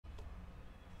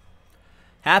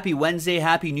Happy Wednesday,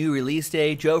 happy new release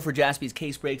day. Joe for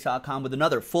jaspyscasebreaks.com with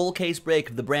another full case break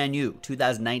of the brand new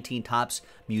 2019 Topps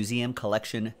Museum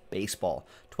Collection Baseball.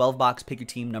 12-box pick your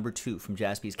team number 2 from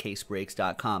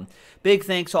jaspyscasebreaks.com. Big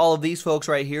thanks to all of these folks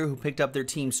right here who picked up their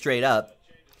team straight up.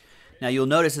 Now you'll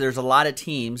notice that there's a lot of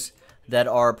teams that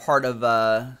are part of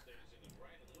a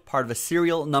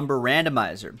serial number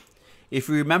randomizer. If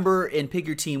you remember in Pick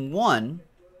Your Team 1,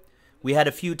 we had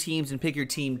a few teams in Pick Your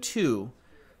Team 2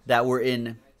 that were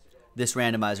in this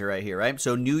randomizer right here, right?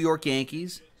 So New York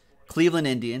Yankees, Cleveland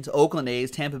Indians, Oakland A's,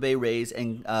 Tampa Bay Rays,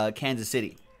 and Kansas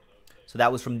City. So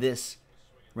that was from this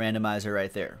randomizer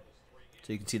right there.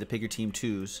 So you can see the Pick Your Team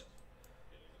 2s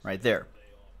right there.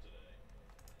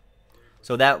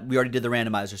 So that, we already did the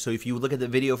randomizer. So if you look at the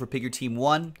video for Pick Your Team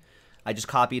 1, I just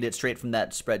copied it straight from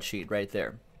that spreadsheet right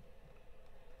there.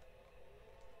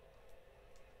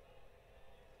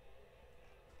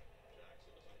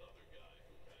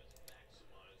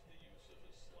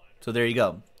 So there you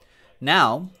go.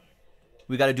 Now,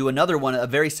 we got to do another one, a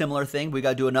very similar thing. We got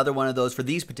to do another one of those for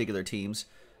these particular teams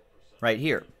right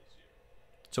here.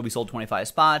 So we sold 25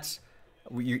 spots.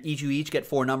 You each get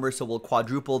 4 numbers, so we'll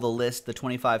quadruple the list, the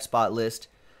 25-spot list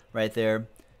right there.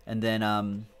 And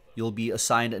then you'll be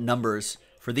assigned numbers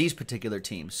for these particular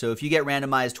teams. So if you get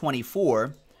randomized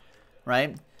 24,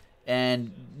 right,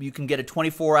 and you can get a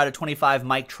 24 out of 25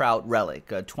 Mike Trout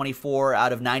relic, a 24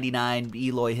 out of 99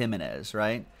 Eloy Jimenez,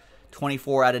 right?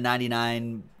 24 out of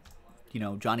 99,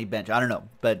 Johnny Bench. I don't know,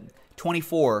 but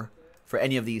 24 for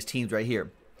any of these teams right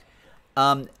here.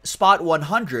 Spot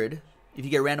 100, if you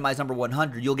get randomized number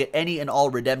 100, you'll get any and all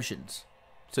redemptions.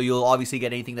 So you'll obviously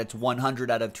get anything that's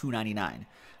 100 out of 299,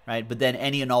 right? But then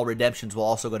any and all redemptions will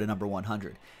also go to number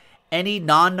 100. Any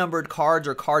non-numbered cards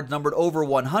or cards numbered over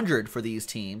 100 for these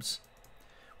teams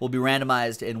will be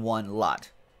randomized in one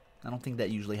lot. I don't think that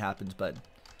usually happens, but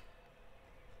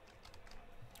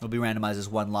it'll be randomized as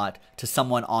one lot to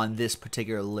someone on this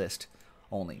particular list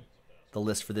only. The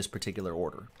list for this particular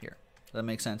order here. Does that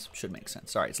make sense? Should make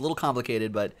sense. Sorry, it's a little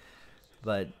complicated, but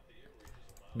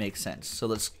makes sense. So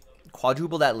let's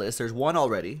quadruple that list. There's 1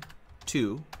 already,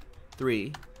 2,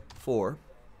 3, 4.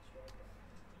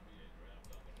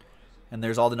 And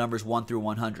there's all the numbers 1 through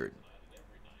 100.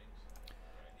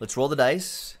 Let's roll the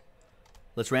dice.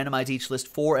 Let's randomize each list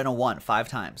 4 and a 1 5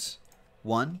 times.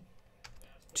 1,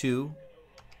 2,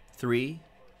 3,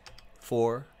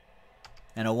 4,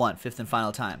 and a 1. 5th and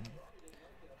final time.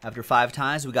 After 5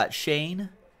 times, we got Shane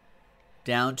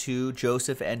down to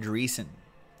Joseph Andreessen.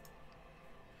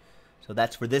 So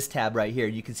that's for this tab right here.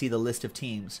 You can see the list of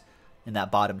teams in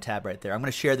that bottom tab right there. I'm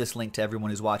going to share this link to everyone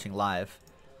who's watching live,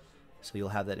 so you'll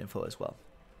have that info as well.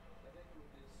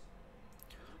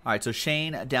 All right, so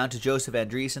Shane down to Joseph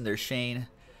Andreessen. There's Shane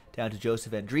down to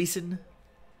Joseph Andreessen.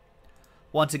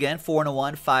 Once again, 4 and a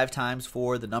 1, 5 times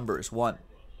for the numbers. 1,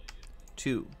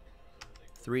 2,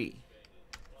 3,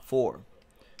 4,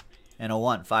 and a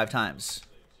 1, 5 times.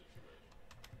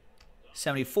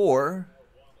 74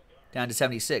 down to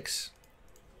 76.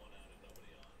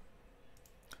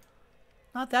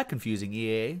 Not that confusing,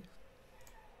 EA.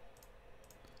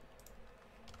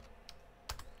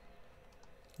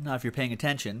 Not if you're paying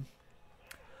attention.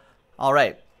 All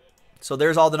right, so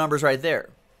there's all the numbers right there.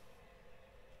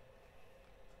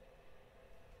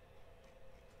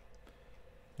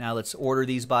 Now let's order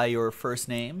these by your first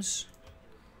names.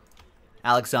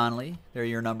 Alex Donnelly, there are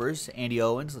your numbers. Andy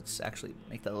Owens, let's actually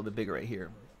make that a little bit bigger right here.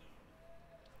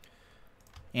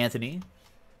 Anthony.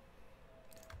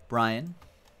 Brian.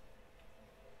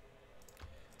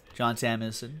 John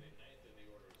Samuelson.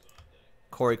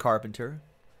 Corey Carpenter.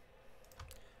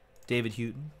 David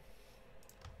Houghton.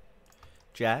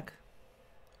 Jack.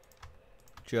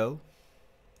 Joe.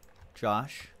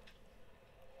 Josh.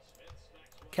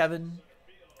 Kevin.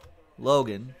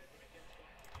 Logan.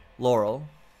 Laurel.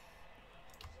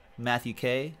 Matthew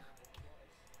K.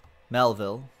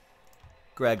 Melville.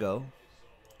 Grego.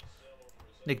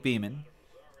 Nick Beeman.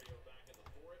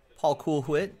 Paul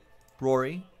Coolwhit.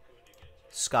 Rory.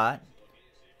 Scott.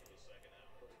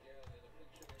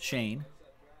 Shane.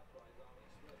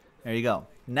 There you go.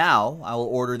 Now I will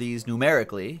order these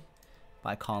numerically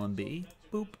by column B.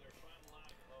 Boop.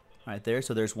 Right there.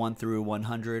 So there's 1 through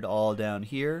 100 all down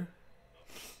here.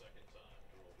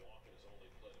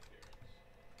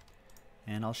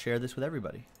 And I'll share this with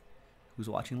everybody who's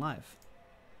watching live.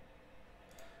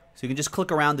 So you can just click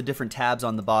around the different tabs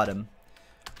on the bottom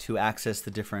to access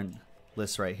the different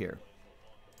lists right here.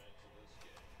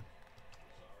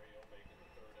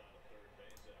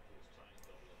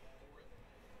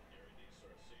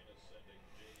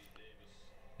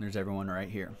 There's everyone right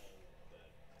here.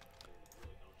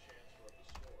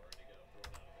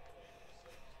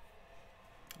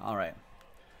 All right.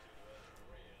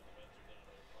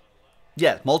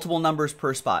 Yeah, multiple numbers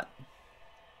per spot.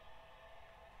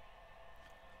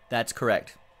 That's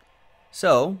correct.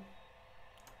 So,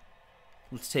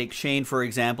 let's take Shane for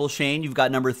example. Shane, you've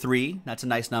got number 3. That's a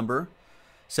nice number.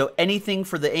 So anything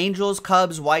for the Angels,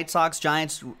 Cubs, White Sox,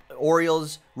 Giants,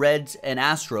 Orioles, Reds, and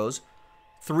Astros,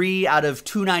 3 out of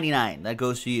 299, that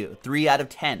goes to you. 3 out of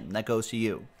 10, that goes to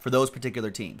you for those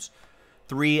particular teams.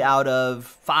 3 out of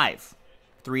 5,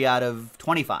 3 out of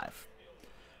 25.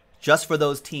 Just for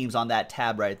those teams on that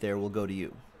tab right there will go to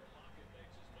you.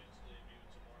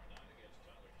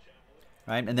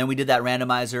 Right? And then we did that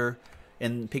randomizer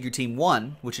in Pick Your Team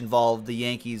 1, which involved the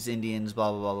Yankees, Indians,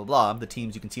 blah, blah, blah, blah, blah. The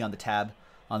teams you can see on the tab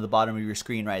on the bottom of your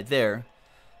screen right there.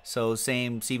 So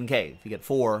same Stephen K. If you get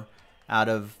 4 out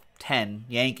of 10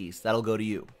 Yankees, that'll go to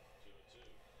you.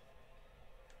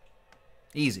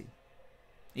 Easy.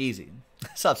 Easy.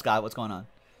 What's up, Scott? What's going on?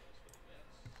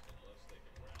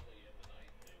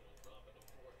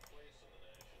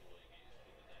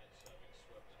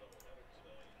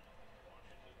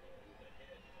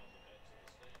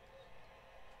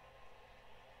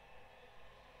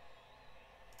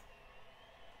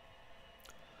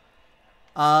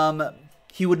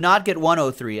 He would not get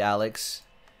 103, Alex,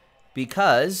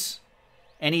 because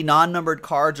any non-numbered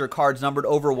cards or cards numbered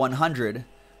over 100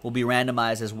 will be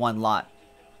randomized as one lot,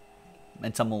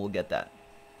 and someone will get that.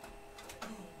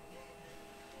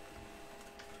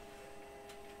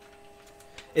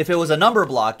 If it was a number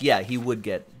block, yeah, he would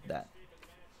get that.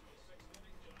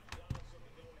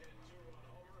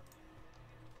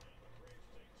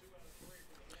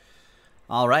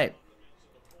 All right.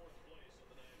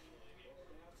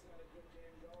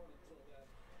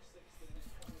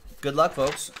 Good luck,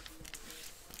 folks.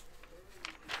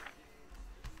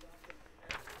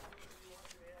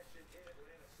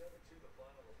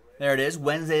 There it is,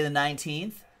 Wednesday the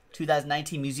 19th,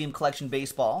 2019 Museum Collection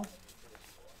Baseball.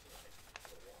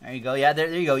 There you go. Yeah, there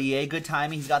you go, EA. Good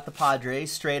timing. He's got the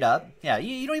Padres straight up. Yeah,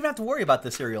 you don't even have to worry about the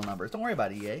serial numbers. Don't worry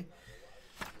about it, EA.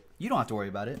 You don't have to worry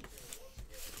about it.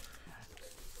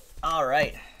 All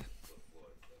right.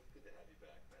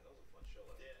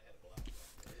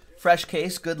 Fresh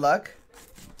case, good luck.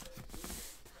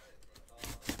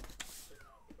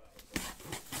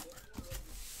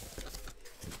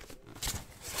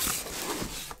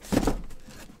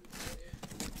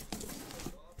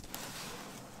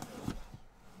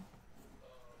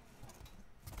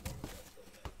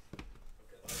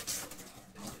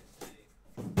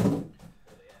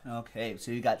 Okay, so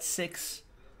you got 6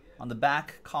 on the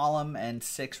back column and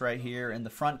 6 right here in the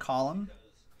front column.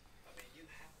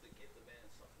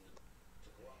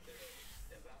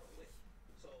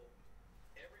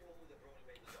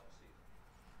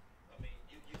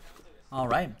 All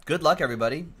right. Good luck,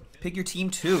 everybody. Pick your team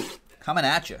 2. Coming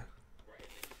at you.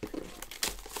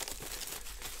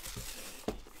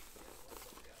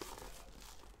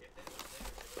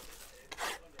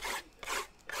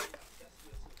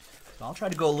 So I'll try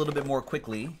to go a little bit more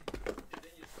quickly.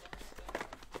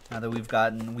 Now that we've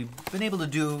been able to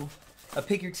do a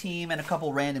pick your team and a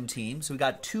couple random teams. So we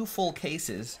got 2 full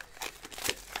cases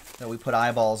that we put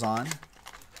eyeballs on.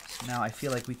 So now I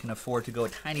feel like we can afford to go a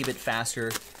tiny bit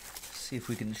faster. See if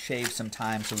we can shave some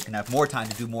time so we can have more time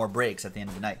to do more breaks at the end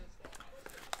of the night.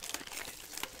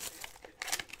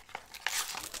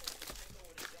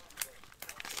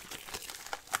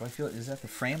 Do I feel, is that the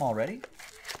frame already?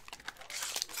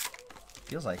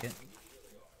 Feels like it.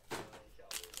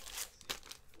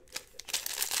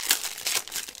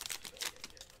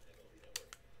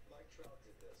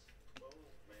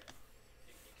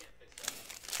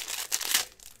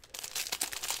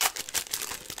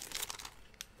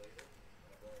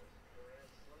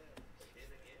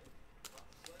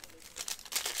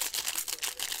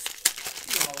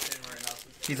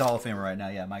 He's a Hall of Famer right now.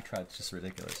 Yeah, Mike Trout's just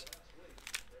ridiculous.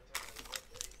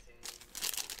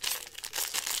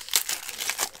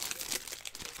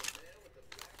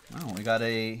 Oh, we got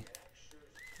a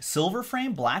silver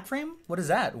frame, black frame? What is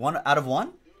that? 1 out of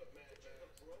 1?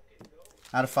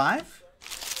 Out of 5?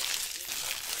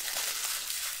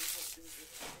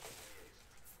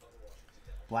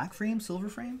 Black frame, silver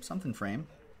frame, something frame.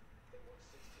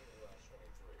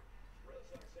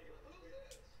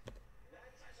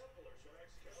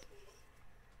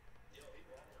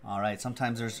 All right,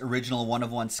 sometimes there's original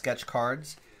 1-of-1 sketch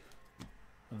cards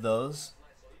of those.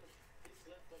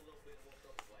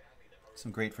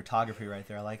 Some great photography right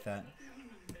there. I like that.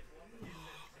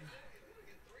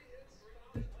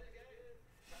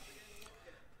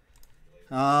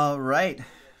 All right,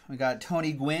 we got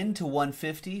Tony Gwynn to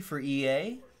 150 for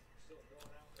EA.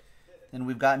 Then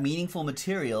we've got meaningful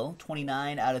material,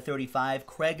 29 out of 35.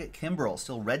 Craig Kimbrell,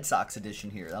 still Red Sox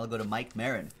edition here. That'll go to Mike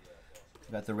Marin.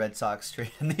 We've got the Red Sox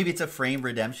straight. Maybe it's a frame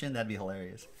redemption. That'd be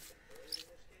hilarious.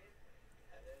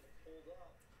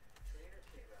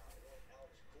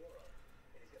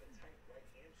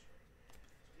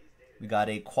 We got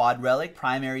a quad relic,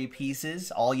 primary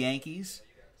pieces, all Yankees.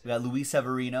 We got Luis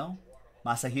Severino,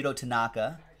 Masahiro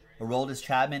Tanaka, Aroldis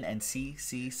Chapman, and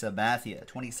C.C. Sabathia.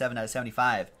 27 out of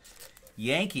 75.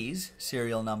 Yankees,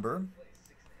 serial number.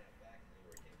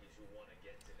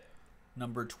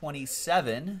 Number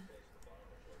 27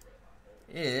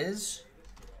 is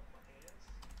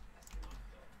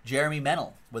Jeremy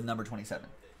Mennel with number 27.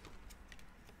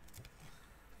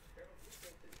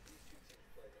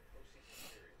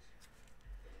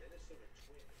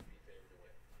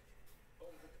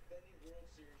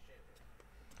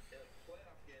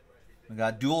 We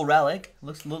got dual relic.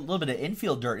 Looks a little bit of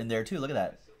infield dirt in there too. Look at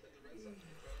that.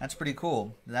 That's pretty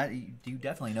cool. That you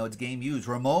definitely know it's game used.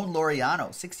 Ramon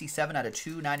Laureano, 67 out of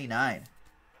 299.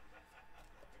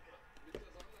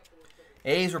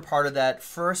 A's were part of that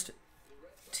first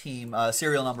team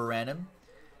serial number random.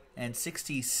 And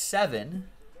 67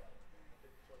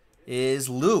 is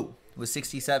Lou with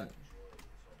 67.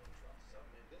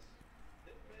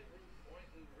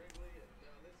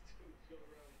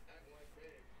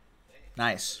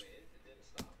 Nice.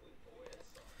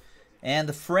 And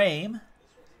the frame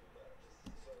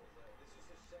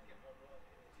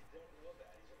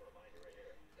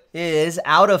is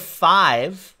out of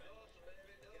 5.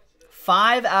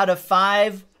 5 out of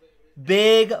 5.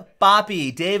 Big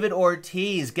Boppy, David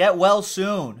Ortiz. Get well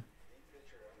soon.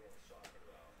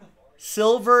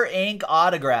 Silver ink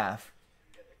autograph.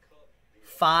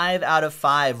 5 out of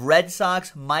 5. Red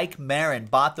Sox, Mike Marin.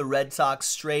 Bought the Red Sox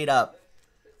straight up.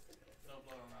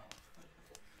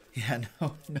 Yeah,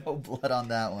 no blood on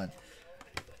that one.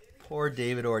 Poor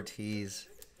David Ortiz.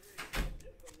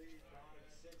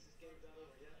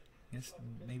 I guess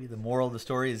maybe the moral of the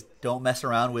story is don't mess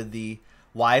around with the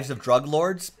wives of drug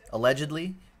lords,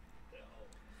 allegedly.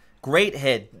 Great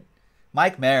hit.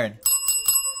 Mike Marin.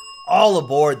 All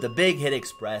aboard the Big Hit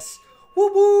Express.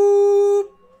 Whoop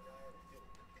whoop.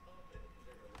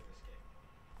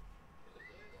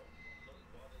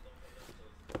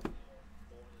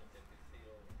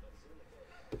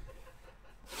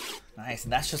 Nice,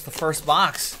 and that's just the first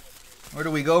box. Where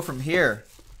do we go from here?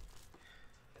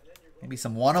 Maybe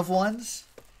some one-of-ones?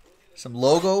 Some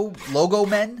logo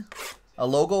men? A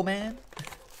logo man?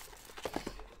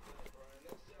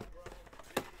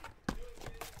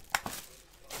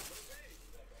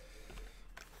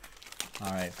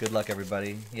 All right, good luck,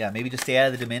 everybody. Yeah, maybe just stay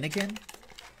out of the Dominican.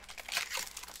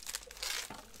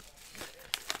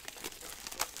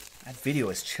 That video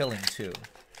is chilling, too.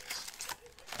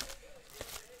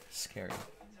 Scary.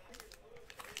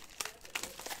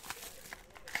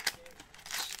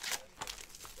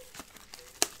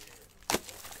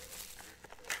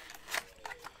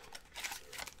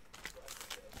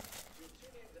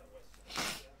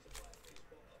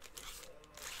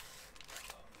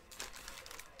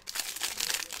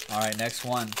 All right, next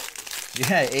one.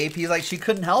 Yeah, AP's like she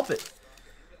couldn't help it.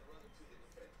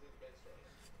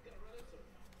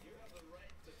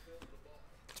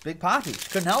 It's Big Poppy. She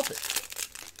couldn't help it.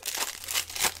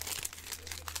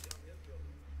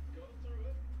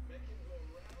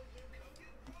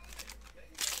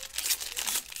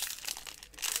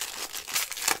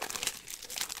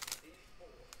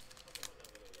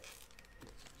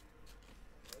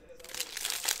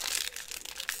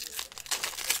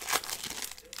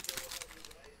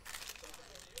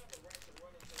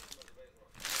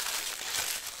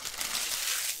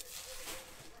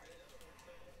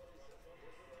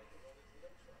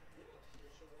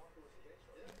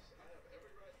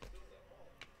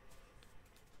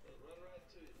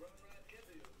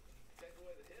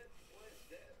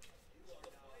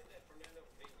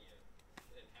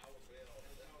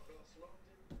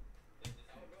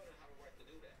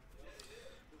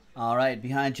 All right,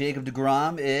 behind Jacob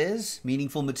deGrom is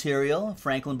Meaningful Material,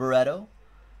 Franklin Barreto,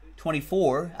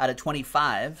 24 out of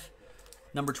 25.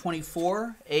 Number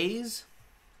 24, A's.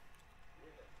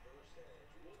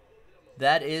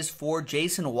 That is for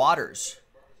Jason Waters.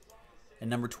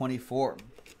 And number 24.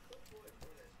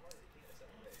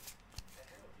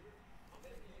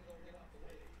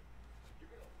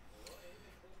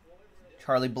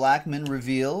 Charlie Blackmon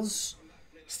reveals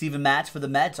Steven Matz for the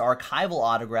Mets, archival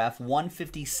autograph,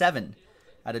 157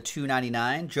 out of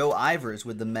 299. Joe Ivers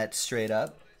with the Mets straight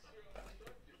up.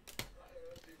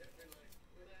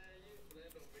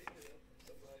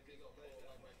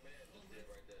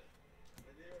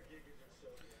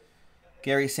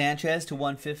 Gary Sanchez to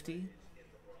 150.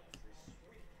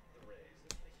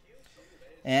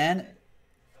 And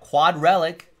quad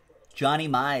relic, Johnny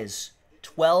Mize,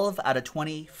 12 out of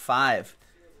 25.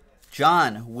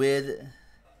 John with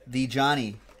the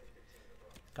Johnny.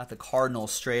 Got the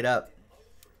Cardinals straight up.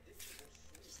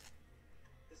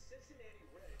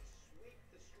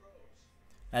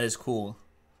 That is cool.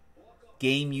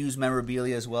 Game used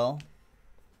memorabilia as well.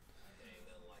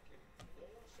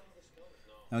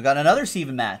 And we got another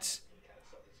Steven Matz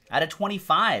out of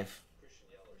 25.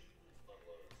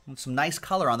 And some nice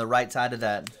color on the right side of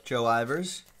that, Joe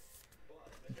Ivers.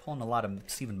 I'm pulling a lot of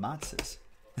Steven Matz's.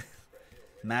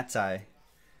 Matt's eye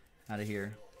out of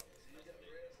here.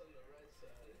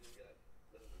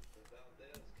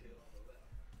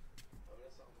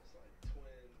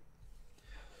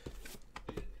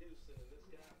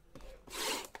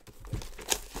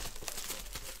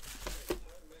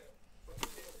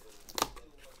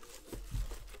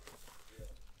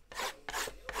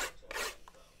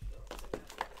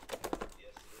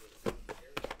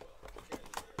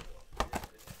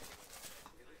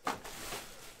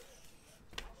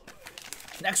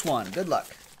 Next one. Good luck.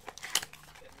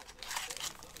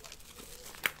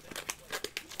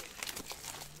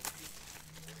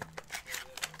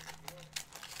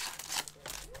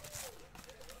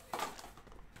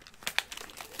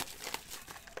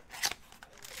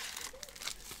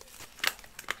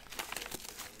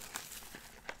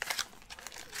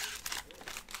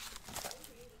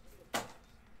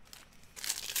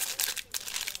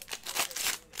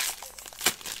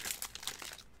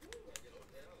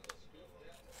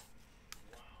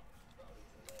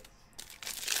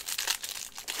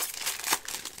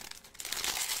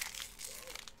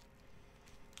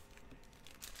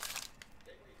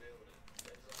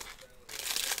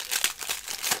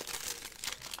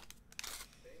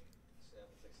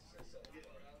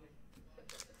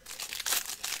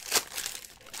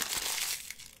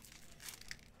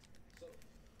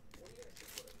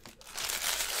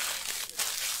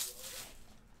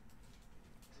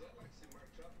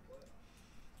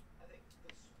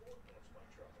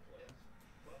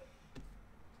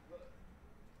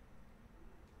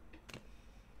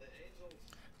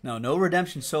 No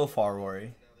redemption so far,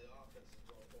 Rory.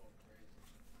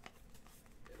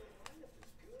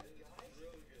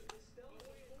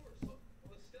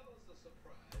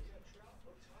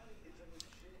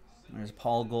 There's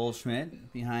Paul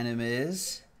Goldschmidt. Behind him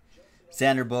is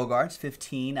Xander Bogaerts,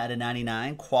 15 out of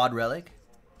 99. Quad relic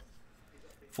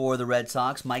for the Red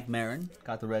Sox. Mike Marin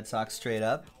got the Red Sox straight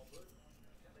up.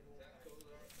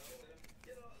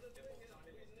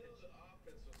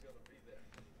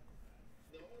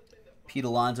 Pete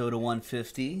Alonso to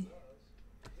 150.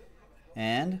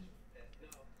 And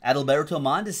Adalberto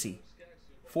Mondesi,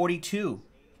 42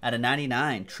 out of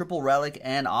 99. Triple relic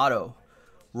and auto.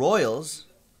 Royals,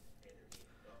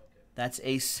 that's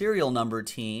a serial number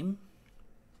team.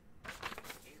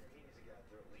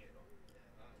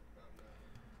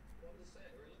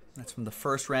 That's from the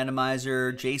first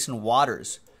randomizer, Jason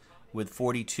Waters with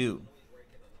 42.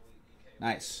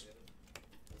 Nice.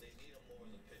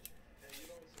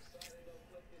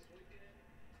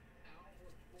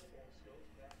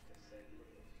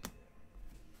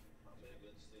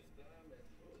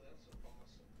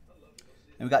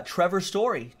 And we got Trevor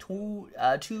Story,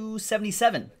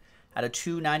 277 out of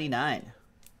 299.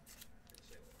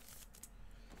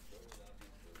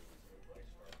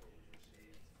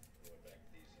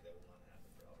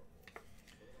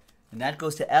 And that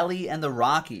goes to Ellie and the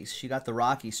Rockies. She got the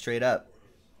Rockies straight up.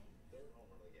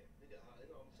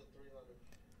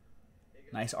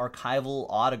 Nice archival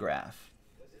autograph.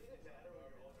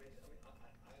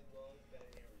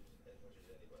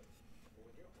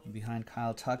 Behind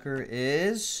Kyle Tucker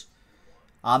is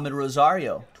Ahmed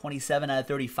Rosario, 27 out of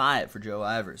 35 for Joe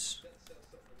Ivers.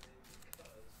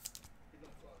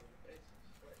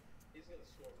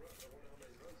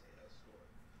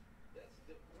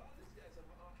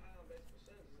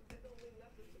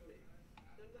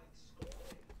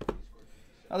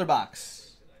 Other box.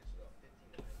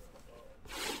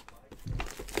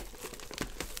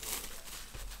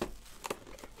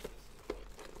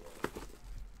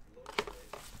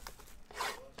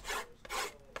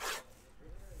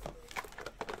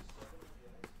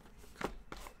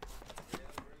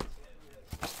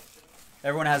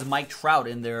 Everyone has Mike Trout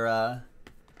in their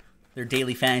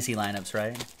daily fantasy lineups,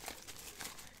 right?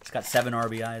 He's got 7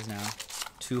 RBIs now,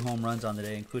 2 home runs on the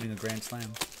day, including a grand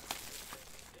slam.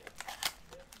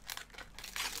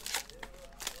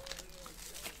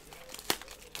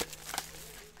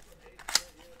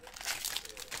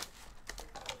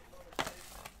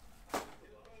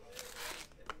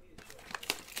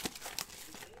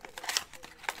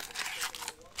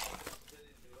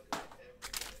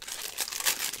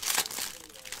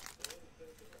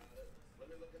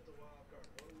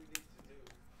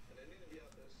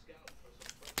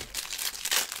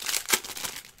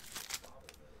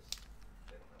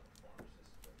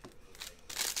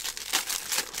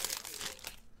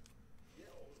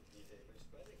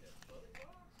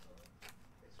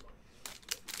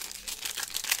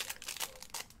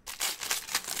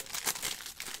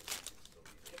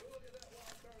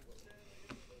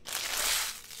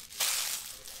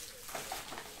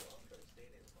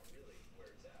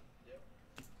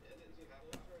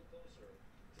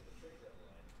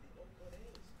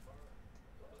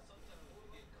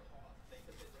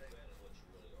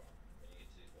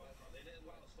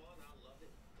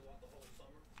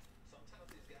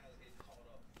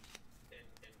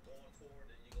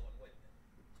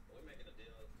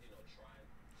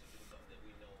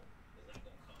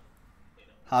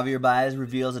 Javier Baez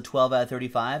reveals a 12 out of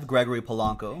 35. Gregory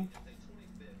Polanco.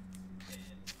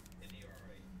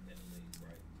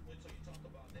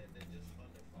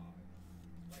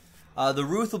 The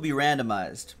Ruth will be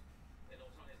randomized.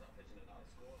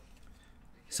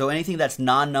 So anything that's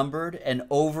non-numbered and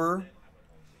over,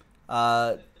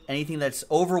 anything that's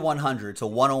over 100, so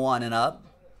 101 and up,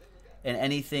 and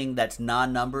anything that's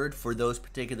non-numbered for those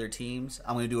particular teams,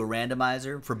 I'm going to do a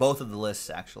randomizer for both of the lists,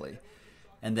 actually.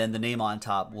 And then the name on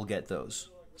top will get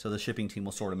those. So the shipping team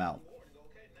will sort them out.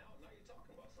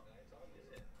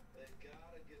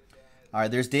 All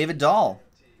right, there's David Dahl.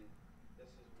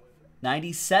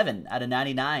 97 out of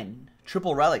 99.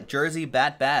 Triple relic, jersey,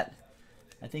 bat.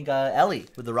 I think Ellie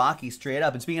with the Rockies straight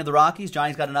up. And speaking of the Rockies,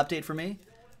 Johnny's got an update for me.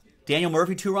 Daniel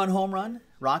Murphy, 2-run home run.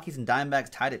 Rockies and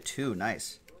Diamondbacks tied at 2.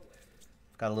 Nice.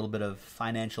 Got a little bit of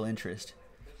financial interest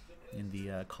in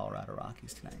the Colorado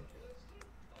Rockies tonight.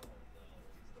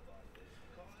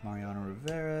 Mariano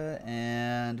Rivera,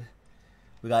 and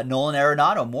we got Nolan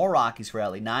Arenado. More Rockies for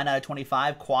Ellie. 9 out of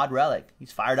 25, quad relic.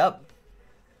 He's fired up.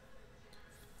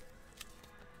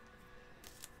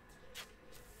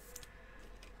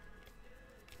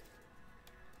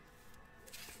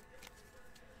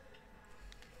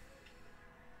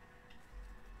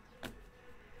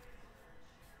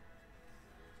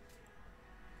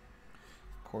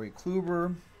 Corey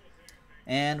Kluber.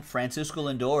 And Francisco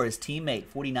Lindor, his teammate,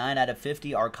 49 out of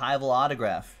 50, archival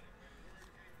autograph.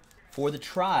 For the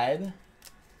Tribe,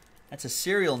 that's a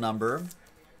serial number.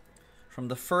 From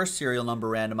the first serial number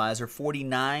randomizer,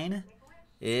 49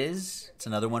 it's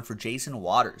another one for Jason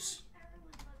Waters.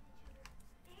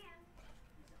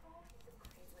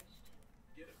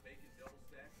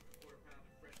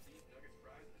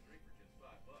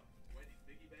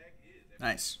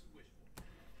 Nice.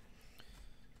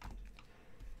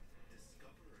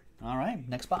 All right,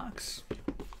 next box.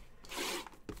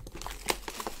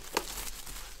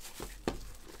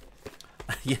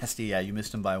 Yes, yeah, you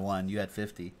missed him by 1. You had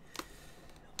 50.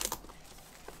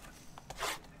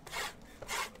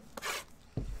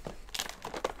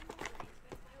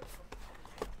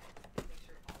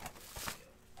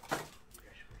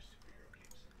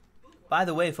 By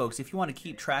the way, folks, if you want to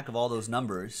keep track of all those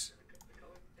numbers,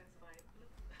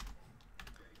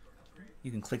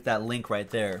 you can click that link right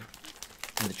there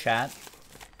in the chat,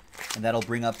 and that'll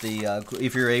bring up the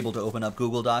if you're able to open up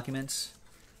Google Documents,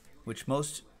 which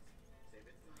most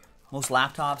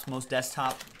laptops, most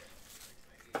desktop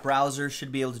browsers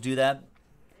should be able to do that.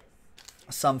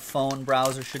 Some phone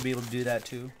browsers should be able to do that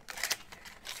too.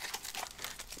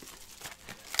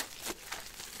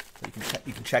 So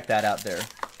you can check that out there.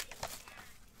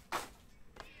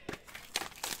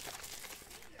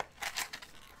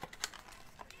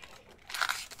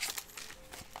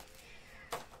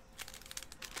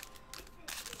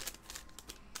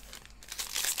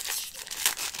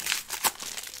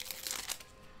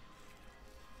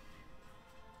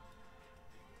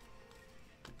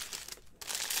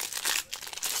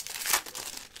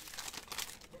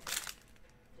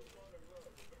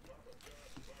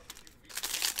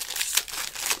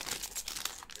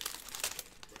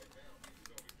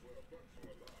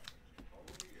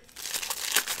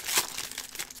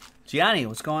 Gianni,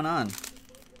 what's going on?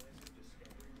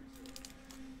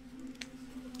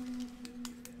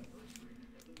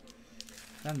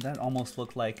 That almost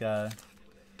looked like that's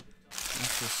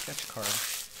a sketch card.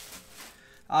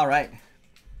 All right.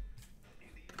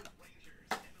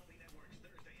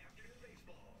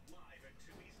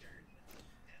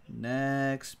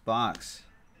 Next box.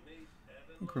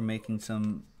 I think we're making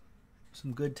some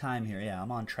good time here. Yeah,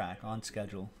 I'm on track, on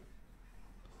schedule.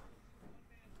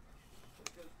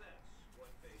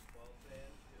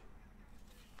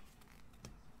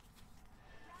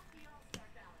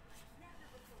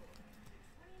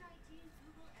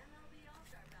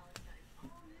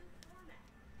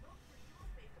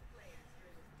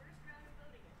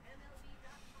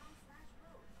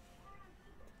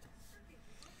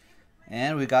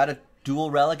 And we got a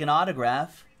dual relic and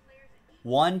autograph.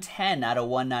 110 out of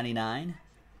 199.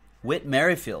 Whit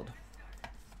Merrifield.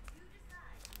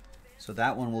 So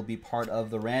that one will be part of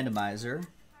the randomizer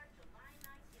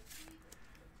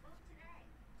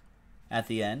at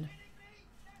the end.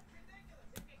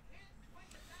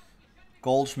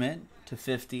 Goldschmidt to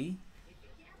 50.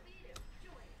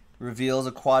 Reveals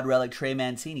a quad relic Trey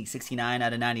Mancini, 69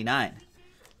 out of 99.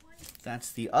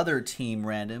 That's the other team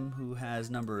random who has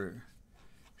number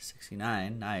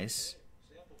 69. Nice.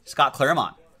 Scott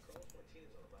Claremont.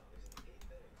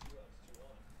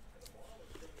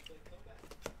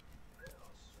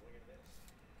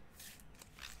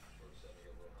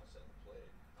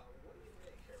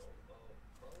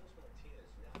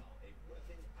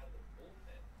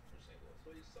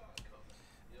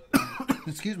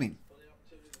 Excuse me.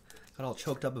 Got all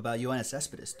choked up about Yoenis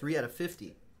Cespedes. 3 out of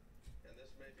 50.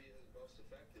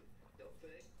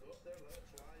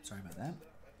 Sorry about that.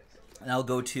 And I'll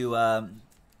go to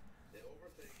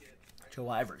Joe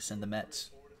Ivers and the Mets.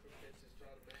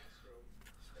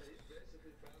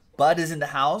 Bud is in the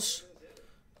house.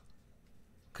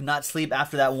 Could not sleep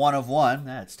after that 1 of 1.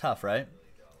 That's tough, right?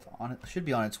 Should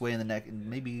be on its way in the neck,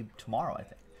 maybe tomorrow, I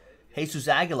think. Jesus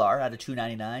Aguilar out of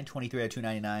 299, 23 out of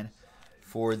 299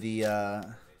 for the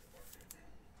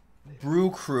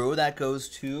Brew Crew. That goes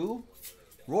to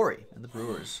Rory and the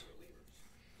Brewers.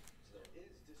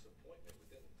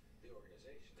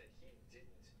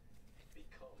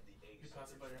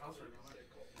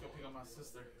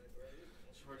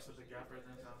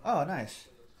 Oh, nice.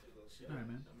 All right,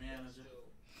 man.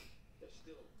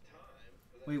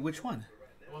 Wait, which one?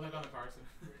 The one that got in the car accident.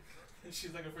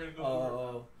 She's like afraid to go.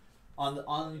 Oh,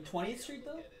 on 20th Street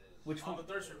though? Which one? On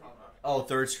the 3rd Street promenade. Oh,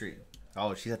 3rd Street.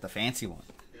 Oh, she's at the fancy one.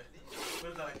 Yeah. What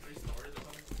is that, like 3 stories or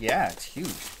something? Yeah, it's huge.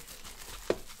 She's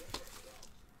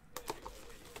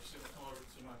gonna come over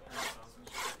to my parents' house and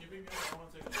she's like, "You being good? I want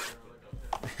to take a picture." I'm like,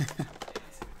 "Okay."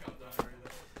 I'm done already.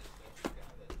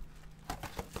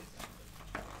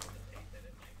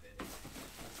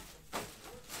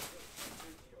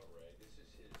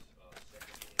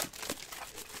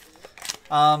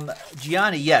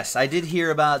 Gianni, yes, I did hear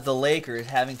about the Lakers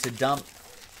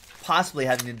possibly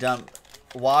having to dump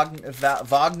Mo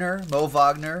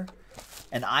Wagner,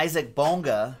 and Isaac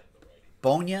Bonga,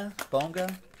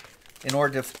 in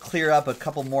order to clear up a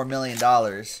couple more $1 million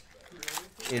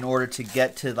in order to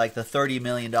get to like the $30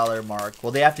 million mark.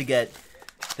 Well, they have to get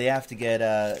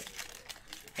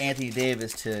Anthony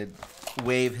Davis to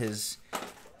waive his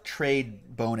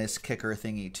trade bonus kicker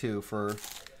thingy too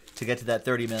to get to that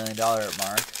 $30 million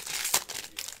mark.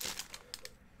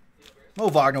 Mo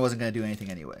Wagner wasn't going to do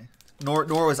anything anyway. Nor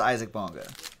was Isaac Bonga.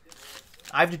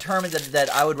 I've determined that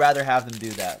I would rather have them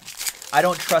do that. I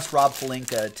don't trust Rob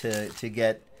Pelinka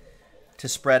to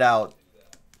spread out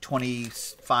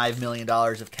 $25 million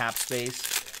of cap space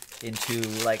into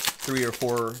like 3 or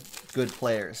 4 good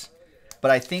players.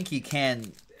 But I think he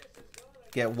can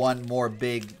get one more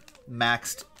big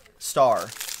maxed star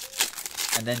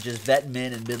and then just vet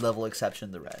min and mid-level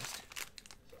exception the rest.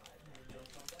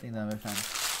 I think that makes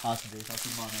sense. Awesome, Jason. I'll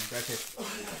keep him on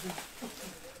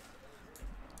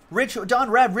there.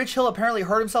 Don Rad, Rich Hill apparently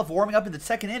hurt himself warming up in the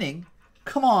 2nd inning.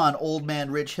 Come on, old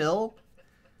man Rich Hill.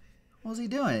 What was he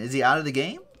doing? Is he out of the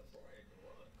game?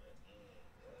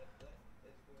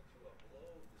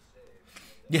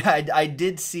 Yeah, I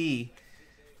did see.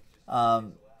 I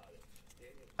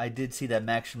did see that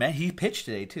Max. Man, he pitched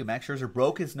today too. Max Scherzer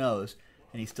broke his nose,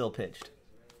 and he still pitched.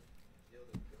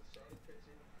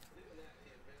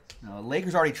 No,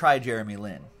 Lakers already tried Jeremy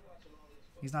Lin.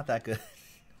 He's not that good.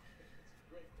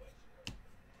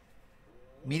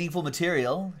 Meaningful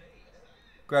material.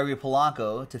 Gregory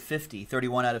Polanco to 50.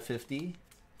 31 out of 50.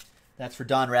 That's for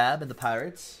Don Rab and the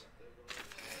Pirates.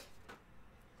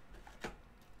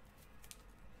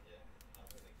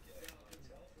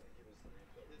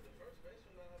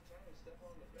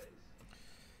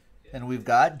 And we've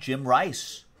got Jim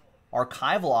Rice.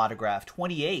 Archival autograph.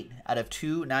 28 out of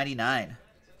 299.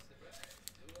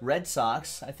 Red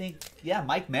Sox, I think, yeah,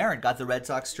 Mike Marin got the Red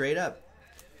Sox straight up.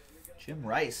 Jim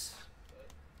Rice.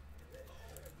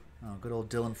 Oh, good old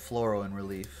Dylan Floro in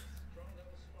relief.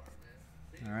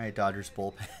 All right, Dodgers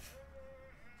bullpen.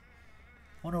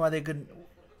 Wonder why they couldn't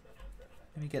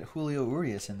maybe get Julio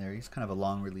Urias in there. He's kind of a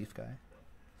long relief guy.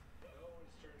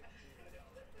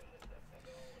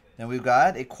 Then we've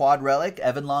got a quad relic,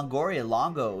 Evan Longoria,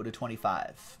 Longo to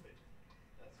 25.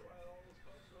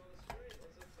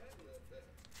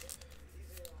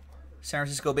 San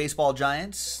Francisco Baseball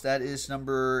Giants, that is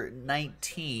number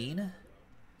 19.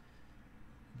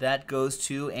 That goes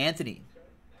to Anthony.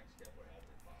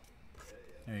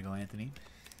 There you go, Anthony.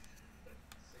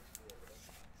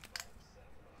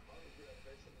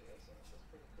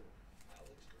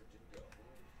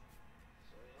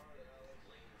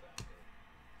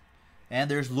 And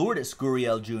there's Lourdes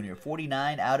Gurriel Jr.,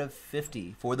 49 out of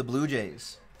 50 for the Blue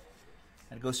Jays.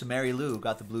 And it goes to Mary Lou,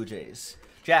 got the Blue Jays.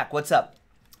 Jack, what's up?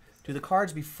 Do the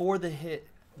cards before the hits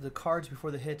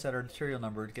that are serial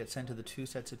numbered get sent to the 2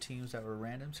 sets of teams that were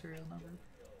random serial numbered?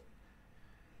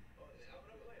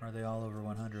 Or are they all over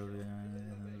 100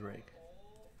 in the break?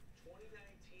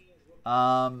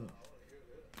 I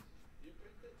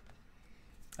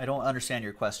don't understand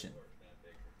your question.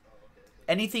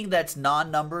 Anything that's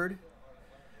non-numbered.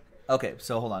 Okay,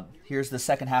 so hold on. Here's the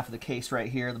second half of the case right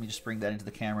here. Let me just bring that into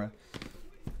the camera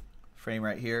frame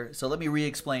right here. So let me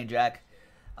re-explain, Jack.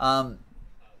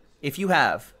 If you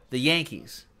have the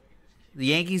Yankees,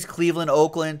 Cleveland,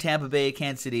 Oakland, Tampa Bay,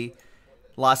 Kansas City,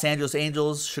 Los Angeles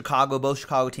Angels, Chicago, both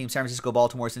Chicago teams, San Francisco,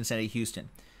 Baltimore, Cincinnati, Houston.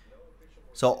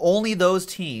 So only those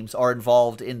teams are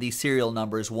involved in the serial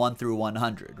numbers 1 through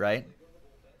 100, right?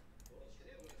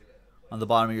 On the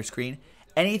bottom of your screen.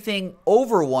 Anything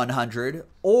over 100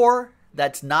 or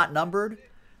that's not numbered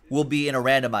will be in a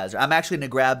randomizer. I'm actually going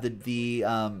to grab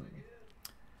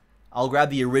I'll grab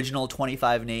the original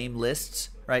 25 name lists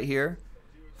right here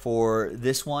for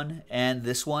this one and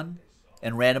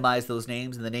randomize those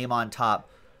names, and the name on top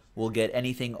will get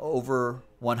anything over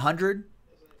 100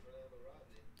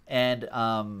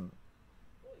 and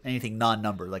anything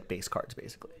non-numbered, like base cards,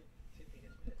 basically.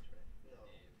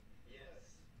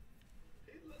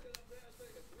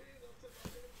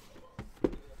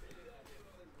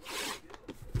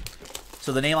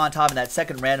 So the name on top in that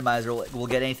second randomizer will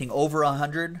get anything over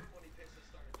 100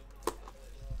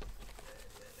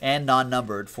 and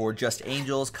non-numbered for just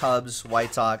Angels, Cubs,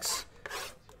 White Sox,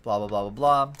 blah, blah, blah, blah,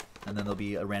 blah. And then there'll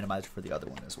be a randomizer for the other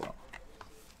one as well.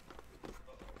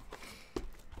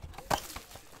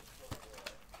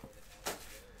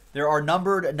 There are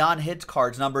numbered non-hit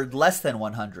cards numbered less than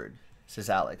 100, says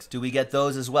Alex. Do we get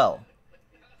those as well?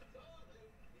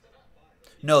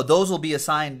 No, those will be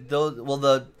assigned.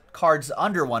 The cards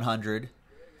under 100,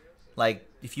 like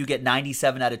if you get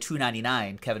 97 out of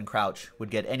 299, Kevin Crouch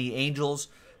would get any Angels,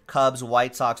 Cubs,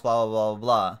 White Sox, blah, blah, blah,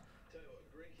 blah.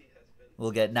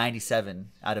 We'll get 97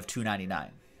 out of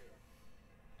 299.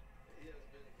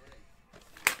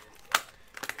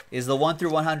 Is the 1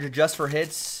 through 100 just for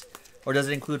hits, or does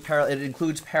it include it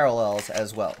includes parallels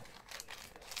as well?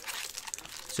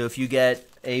 So if you get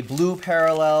a blue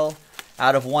parallel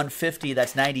out of 150,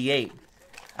 that's 98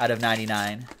 out of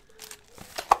 99,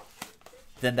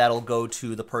 then that'll go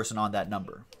to the person on that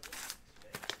number.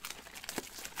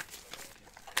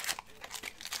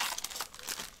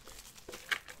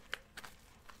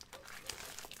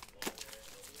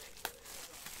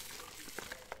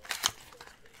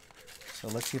 So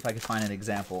let's see if I can find an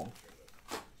example.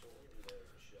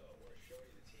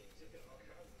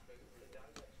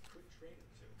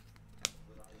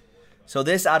 So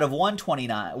this out of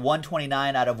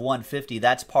 129 out of 150,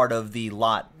 that's part of the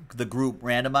group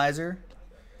randomizer.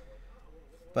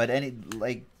 But any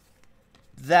like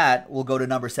that will go to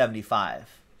number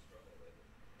 75.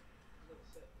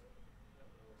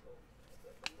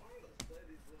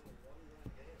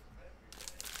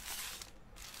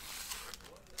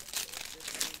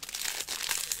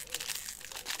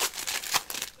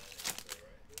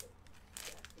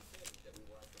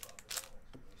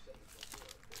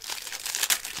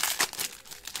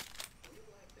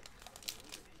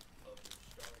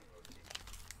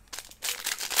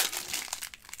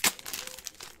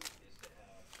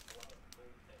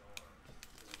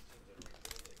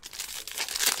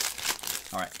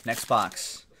 All right, next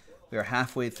box. We are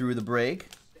halfway through the break.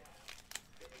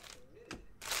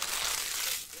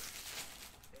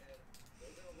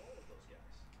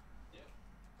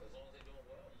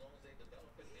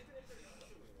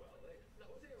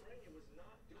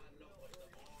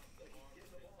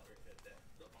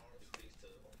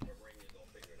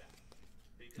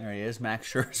 There he is.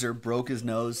 Max Scherzer broke his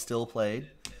nose, still played.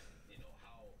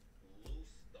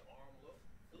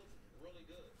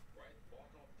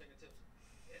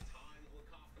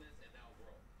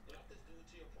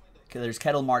 Okay, there's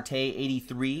Kettle Marte,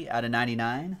 83 out of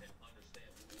 99.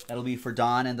 That'll be for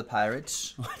Don and the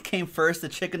Pirates. What came first, the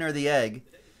chicken or the egg?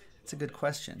 It's a good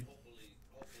question.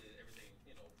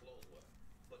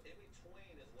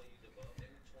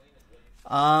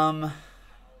 I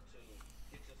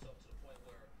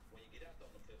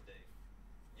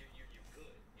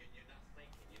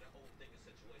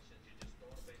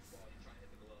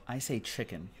say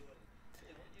chicken.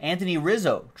 Anthony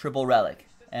Rizzo, triple relic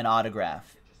and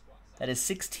autograph. That is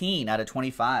 16 out of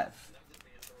 25.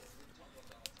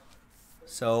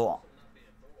 So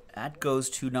that goes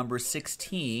to number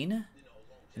 16,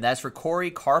 and that's for Corey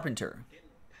Carpenter.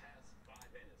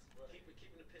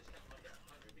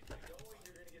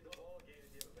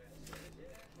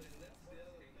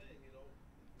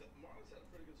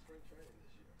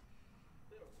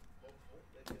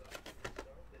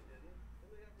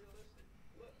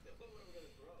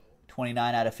 $29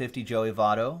 out of 50, Joey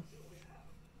Votto.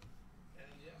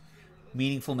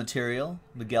 Meaningful material,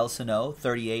 Miguel Sano,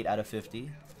 38 out of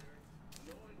 50.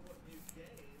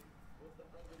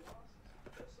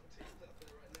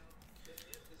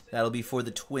 That'll be for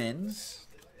the Twins.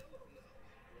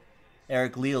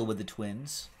 Eric Leal with the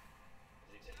Twins.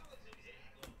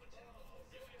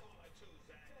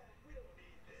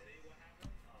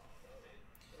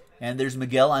 And there's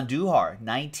Miguel Andujar,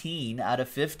 19 out of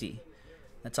 50.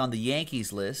 That's on the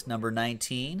Yankees list. Number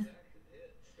 19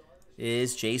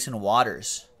 is Jason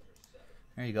Waters.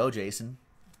 There you go, Jason.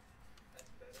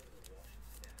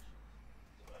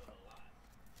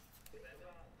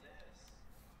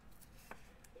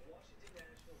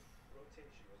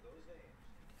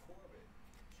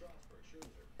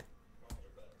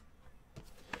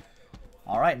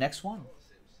 All right, next one.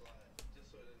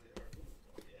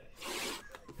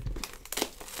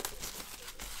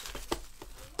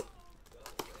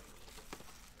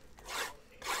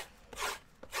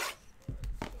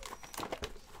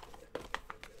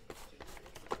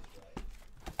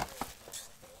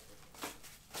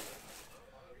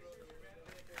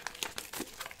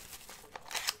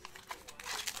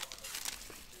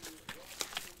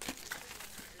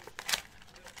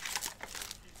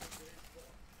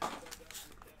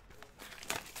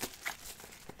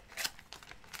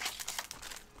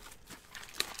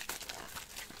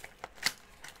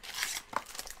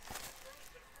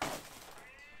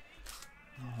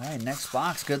 All right, next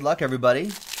box. Good luck,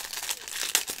 everybody.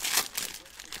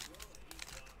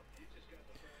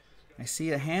 I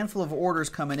see a handful of orders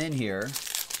coming in here.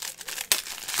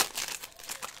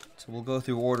 So we'll go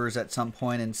through orders at some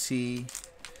point and see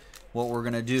what we're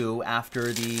going to do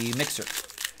after the mixer.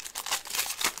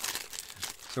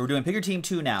 So we're doing Pick Your Team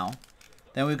 2 now.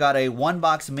 Then we've got a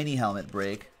one-box mini helmet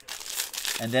break.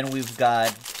 And then we've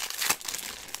got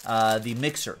the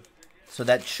mixer. So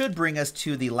that should bring us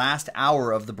to the last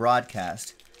hour of the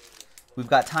broadcast. We've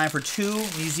got time for 2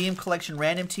 Museum Collection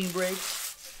random team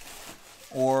breaks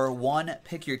or 1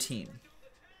 Pick Your Team.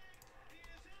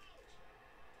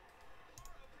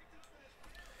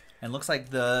 And looks like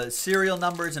the serial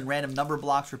numbers and random number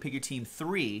blocks for Pick Your Team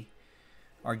 3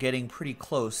 are getting pretty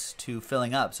close to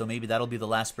filling up. So maybe that'll be the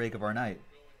last break of our night.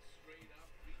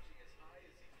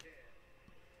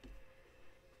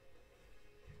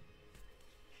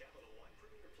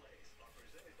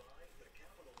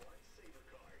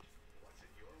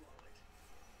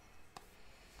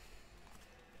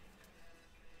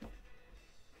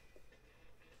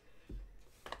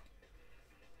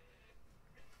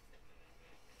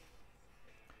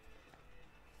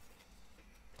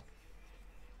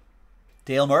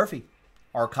 Dale Murphy,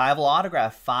 archival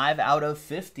autograph, 5 out of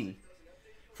 50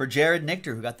 for Jared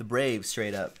Nichter, who got the Braves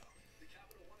straight up.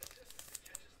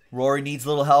 Rory needs a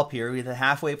little help here. He's at the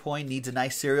halfway point, needs a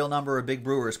nice serial number or a big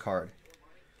Brewers card.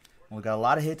 Well, we've got a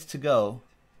lot of hits to go.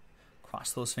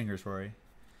 Cross those fingers, Rory.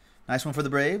 Nice one for the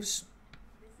Braves.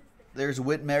 There's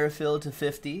Whit Merrifield to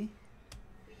 50.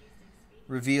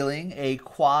 Revealing a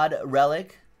quad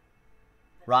relic.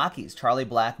 Rockies, Charlie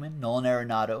Blackmon, Nolan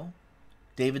Arenado,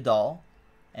 David Dahl,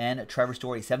 and Trevor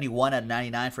Story. 71 out of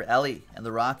 99 for Ellie and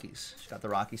the Rockies. She got the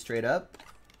Rockies straight up.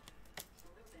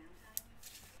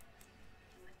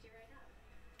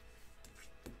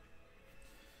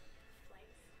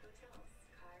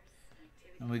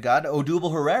 And we got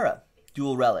Odubel Herrera,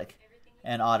 dual relic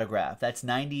and autograph. That's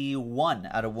 91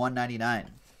 out of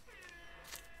 199.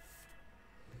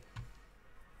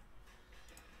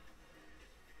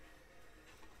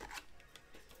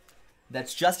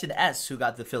 That's Justin S. who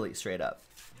got the Phillies straight up.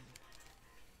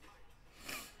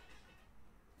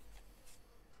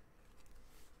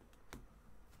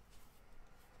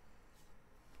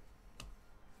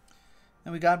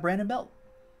 And we got Brandon Belt.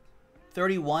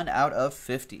 31 out of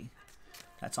 50.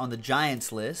 That's on the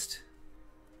Giants list.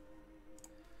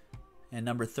 And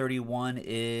number 31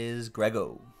 is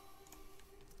Grego.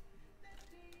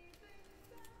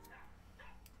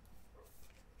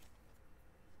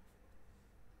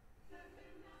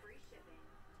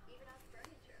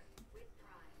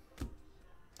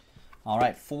 All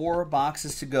right, 4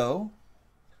 boxes to go.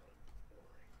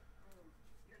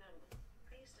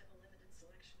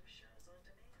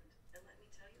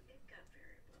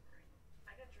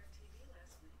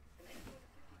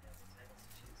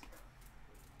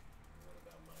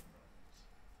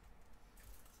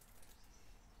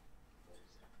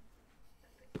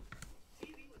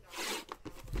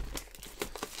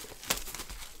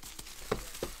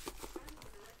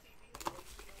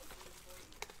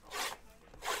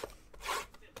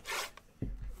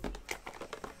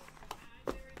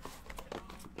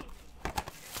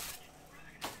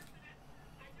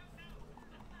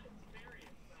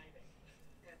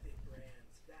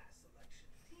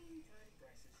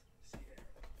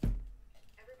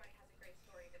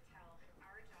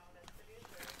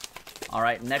 All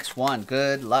right, next one.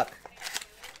 Good luck.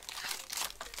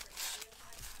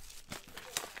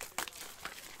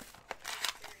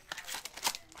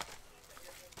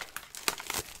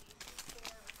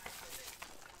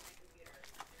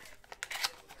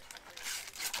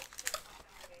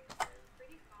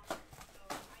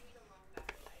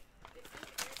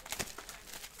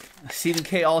 Stephen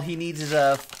K, all he needs is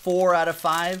a 4 out of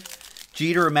 5.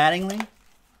 Jeter or Mattingly.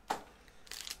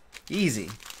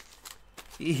 Easy.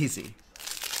 Easy.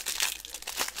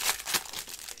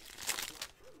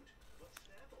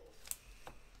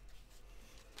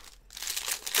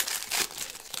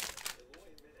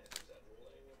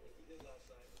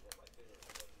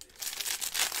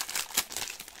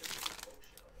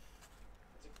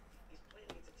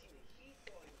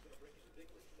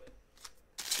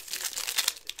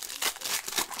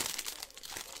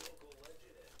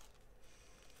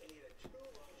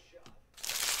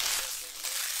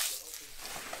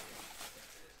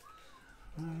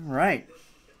 All right.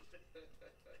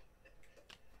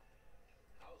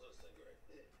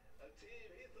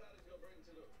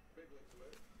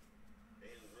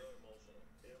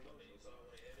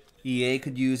 EA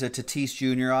could use a Tatis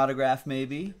Jr. autograph,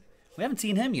 maybe. We haven't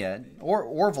seen him yet,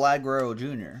 or Vlad Guerrero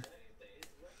Jr.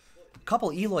 A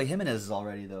couple Eloy Jimenez's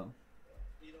already, though.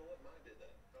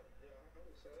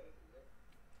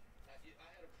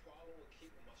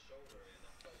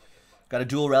 Got a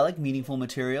dual relic, meaningful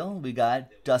material. We got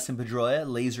Dustin Pedroia,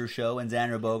 Laser Show, and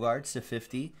Xander Bogaerts to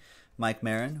 50. Mike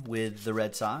Marin with the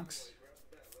Red Sox.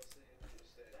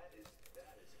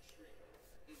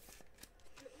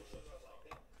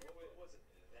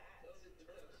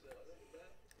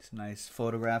 It's a nice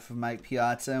photograph of Mike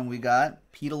Piazza, and we got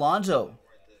Pete Alonso.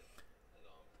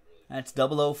 That's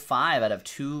 005 out of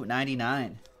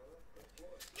 299.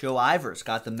 Joe Ivers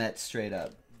got the Mets straight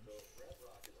up.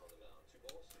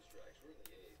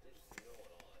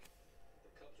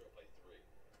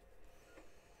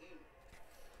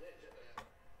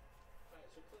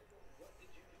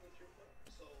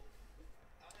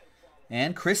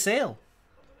 And Chris Sale.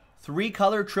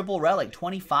 3-color triple relic.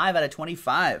 25 out of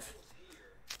 25.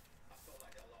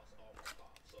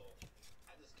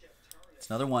 It's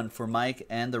another one for Mike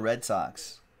and the Red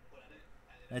Sox.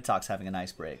 Red Sox having a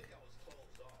nice break.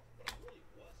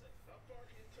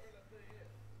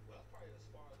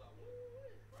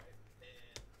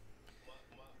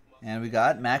 And we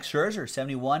got Max Scherzer.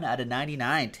 71 out of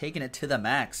 99. Taking it to the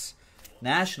max.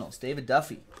 Nationals. David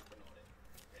Duffy.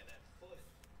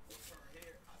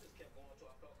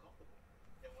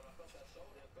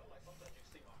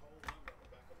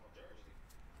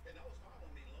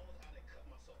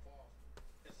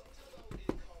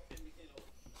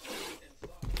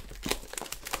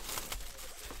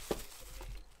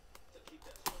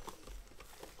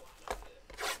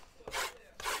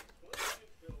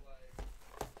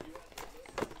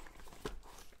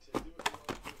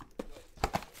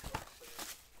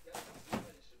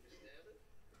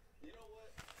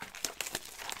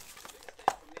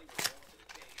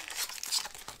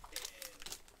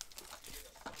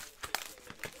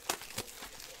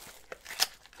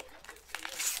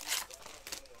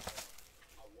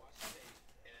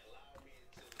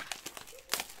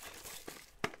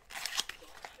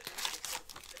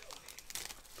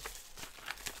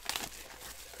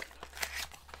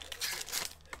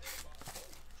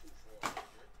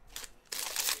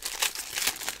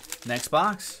 Next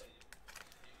box.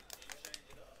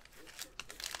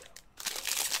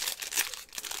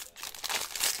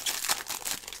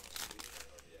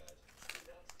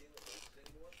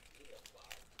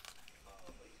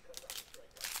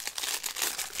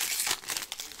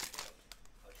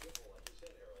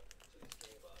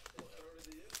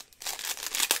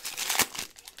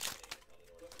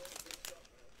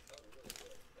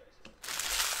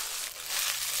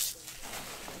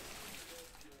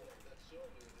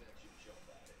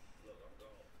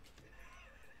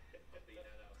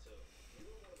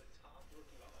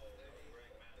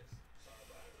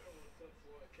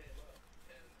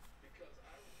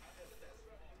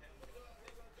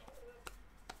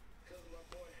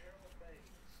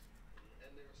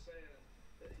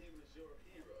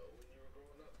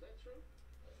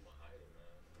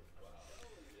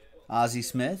 Ozzie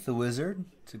Smith, the Wizard.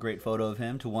 It's a great photo of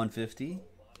him to 150.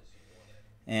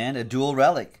 And a dual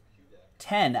relic.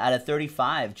 10 out of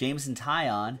 35. Jameson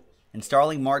Taillon and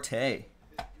Starling Marte. And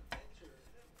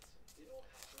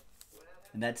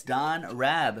that's Don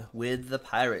Rabb with the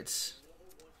Pirates.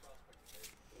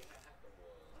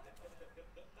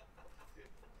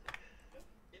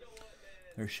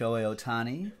 There's Shohei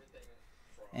Ohtani.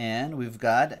 And we've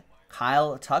got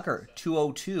Kyle Tucker,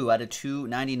 202 out of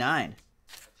 299.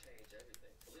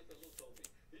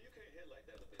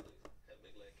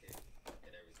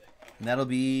 And that'll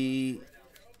be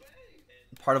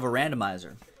part of a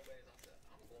randomizer.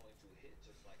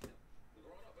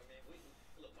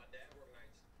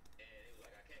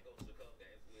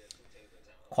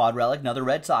 Quad relic, another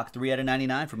Red Sox, 3 out of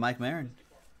 99 for Mike Marin.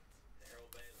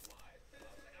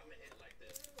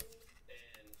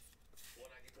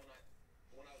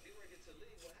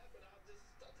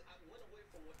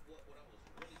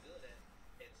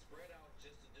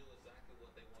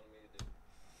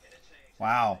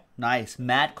 Wow, nice.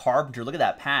 Matt Carpenter, look at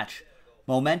that patch.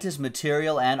 Momentous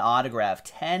material and autograph.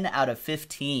 10 out of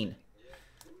 15.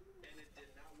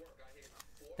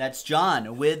 That's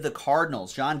John with the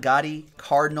Cardinals. John Gotti,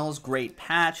 Cardinals, great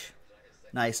patch.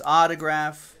 Nice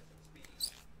autograph.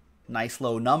 Nice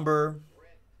low number.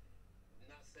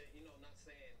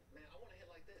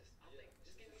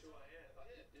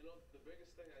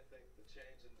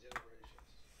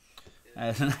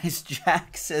 A nice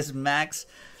Jack, says Max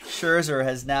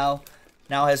Scherzer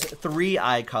now has 3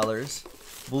 eye colors: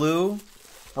 blue,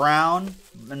 brown,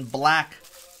 and black.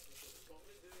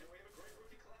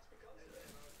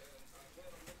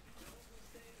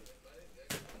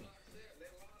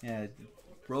 Yeah,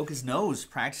 broke his nose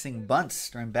practicing bunts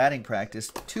during batting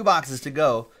practice. 2 boxes to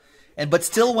go, but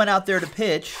still went out there to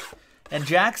pitch. And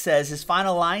Jack says his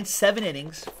final line: 7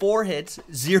 innings, 4 hits,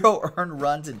 0 earned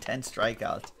runs, and 10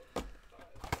 strikeouts.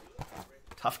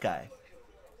 Tough guy.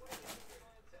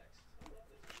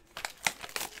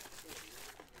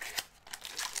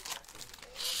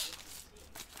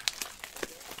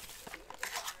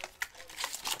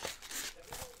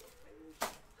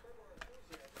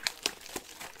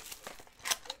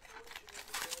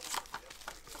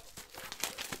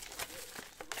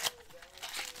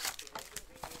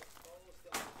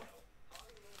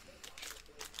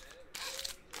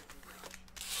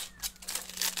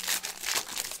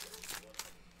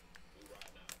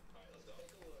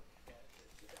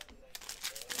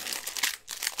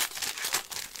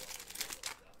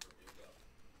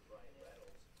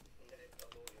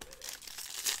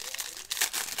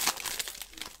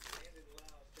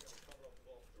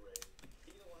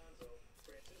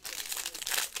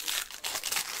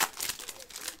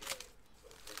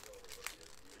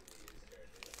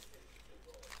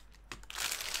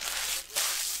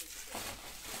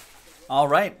 All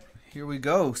right, here we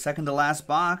go. Second to last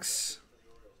box.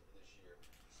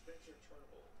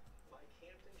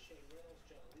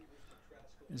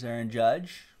 Is Aaron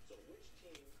Judge.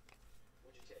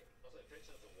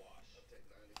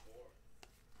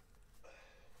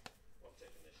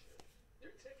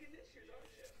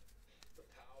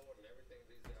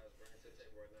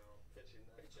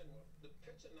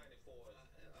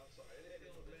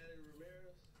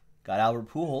 Got Albert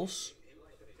Pujols.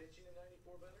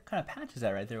 What kind of patch is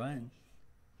that right there?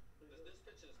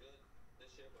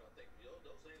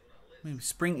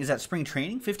 Spring, is that spring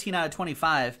training? 15 out of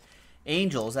 25.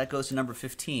 Angels, that goes to number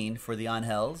 15 for the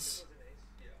Angels.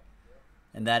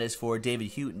 And that is for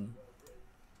David Houghton.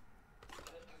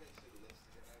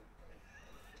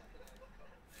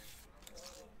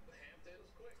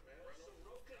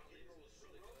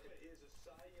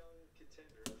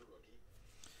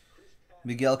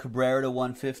 Miguel Cabrera to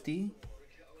 150.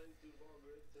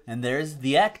 And there's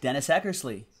the Eck, Dennis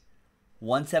Eckersley.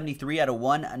 173 out of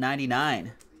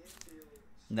 199.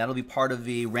 And that'll be part of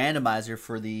the randomizer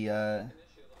for the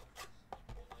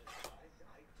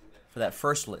for that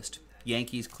first list.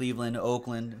 Yankees, Cleveland,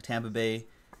 Oakland, Tampa Bay,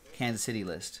 Kansas City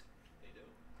list.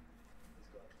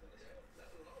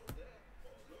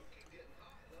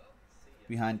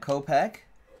 Behind Kopech,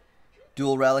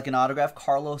 dual relic and autograph,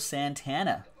 Carlos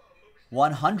Santana.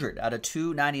 100 out of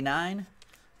 299.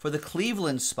 For the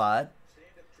Cleveland spot,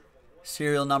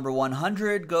 serial number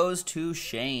 100 goes to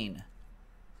Shane.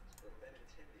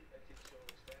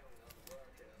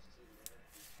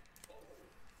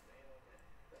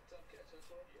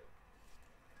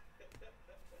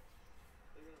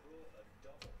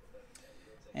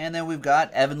 And then we've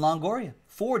got Evan Longoria,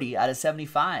 40 out of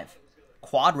 75.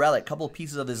 Quad relic, couple of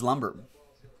pieces of his lumber.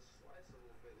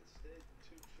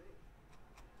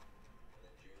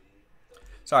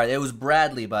 Sorry, it was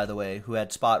Bradley, by the way, who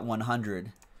had spot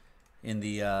 100 in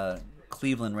the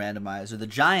Cleveland randomizer. The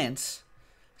Giants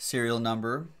serial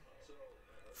number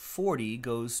 40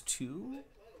 goes to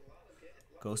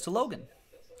Logan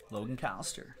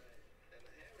Callister.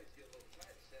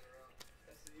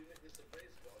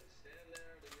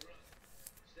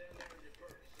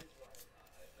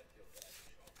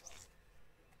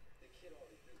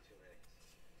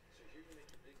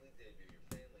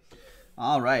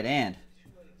 All right, and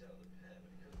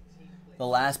the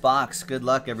last box. Good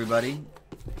luck, everybody.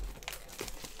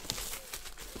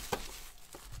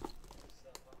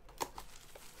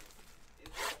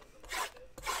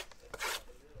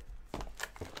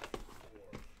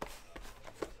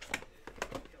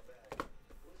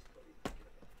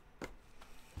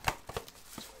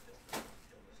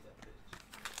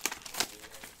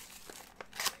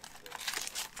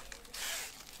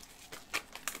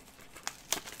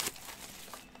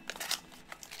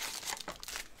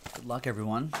 luck,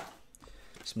 everyone.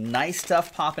 Some nice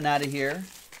stuff popping out of here.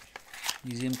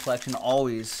 Museum collection,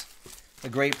 always a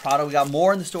great product. We got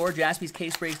more in the store,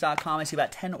 jaspyscasebreaks.com. I see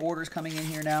about 10 orders coming in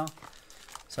here now.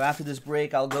 So after this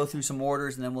break, I'll go through some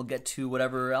orders, and then we'll get to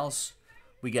whatever else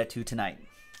we get to tonight.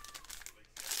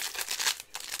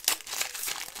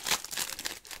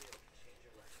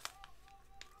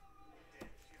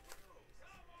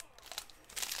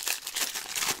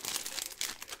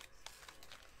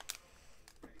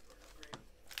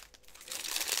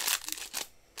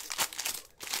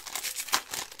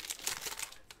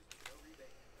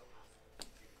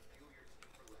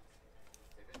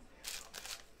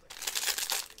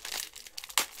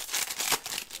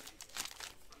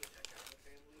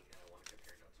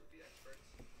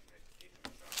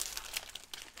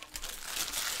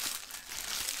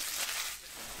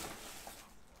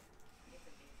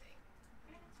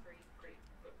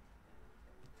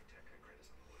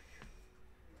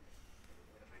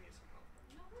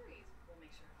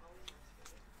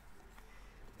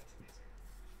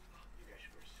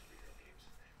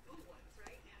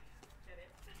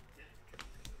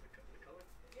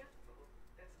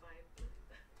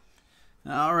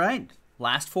 All right,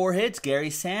 last 4 hits. Gary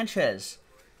Sanchez.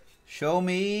 Show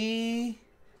me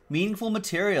meaningful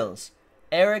materials.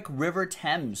 Eric River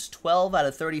Thames, 12 out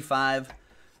of 35.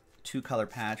 2-color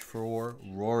patch for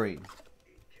Rory.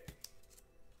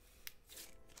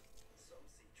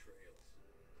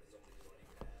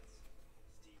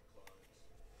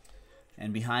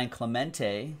 And behind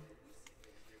Clemente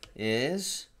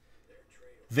is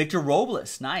Victor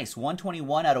Robles. Nice,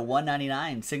 121 out of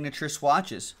 199. Signature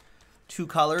swatches.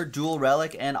 2-color, dual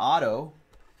relic, and auto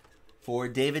for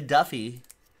David Duffy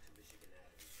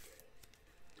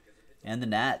and the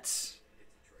Nats.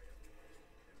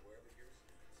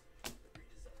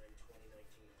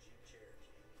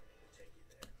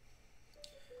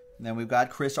 And then we've got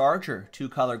Chris Archer,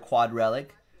 2-color quad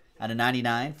relic out of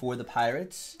 99 for the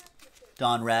Pirates.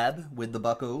 Don Rabb with the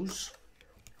Buccos.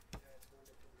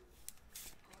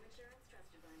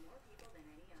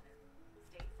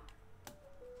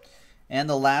 And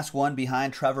the last one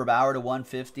behind Trevor Bauer to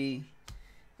 150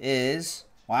 is,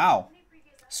 wow,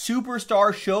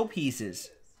 Superstar Showpieces.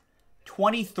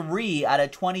 23 out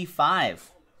of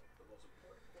 25.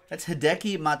 That's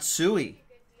Hideki Matsui.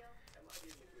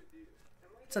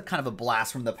 It's a kind of a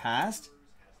blast from the past.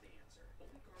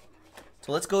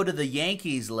 So let's go to the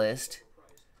Yankees list.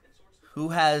 Who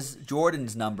has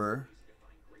Jordan's number?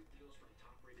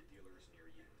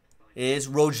 Is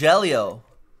Rogelio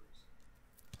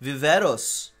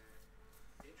Viveros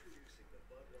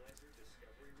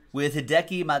with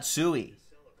Hideki Matsui.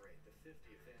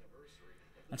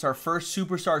 That's our first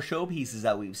Superstar Showpieces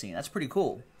that we've seen. That's pretty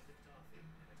cool.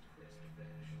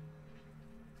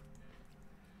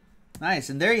 Nice.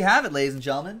 And there you have it, ladies and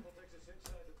gentlemen.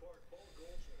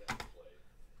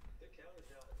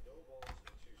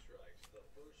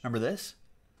 Remember this?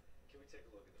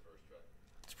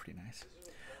 It's pretty nice.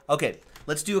 Okay,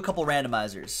 let's do a couple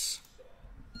randomizers.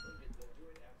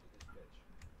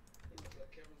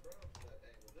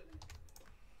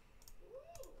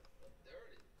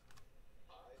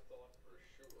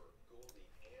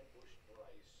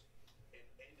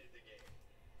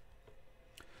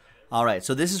 All right,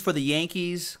 so this is for the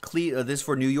Yankees. This is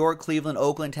for New York, Cleveland,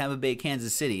 Oakland, Tampa Bay,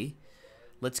 Kansas City.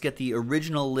 Let's get the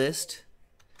original list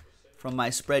from my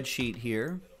spreadsheet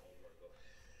here.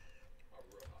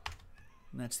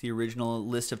 And that's the original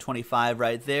list of 25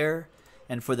 right there.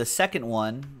 And for the second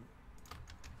one,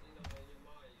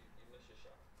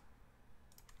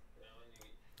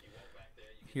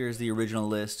 here's the original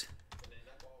list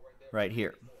right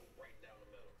here.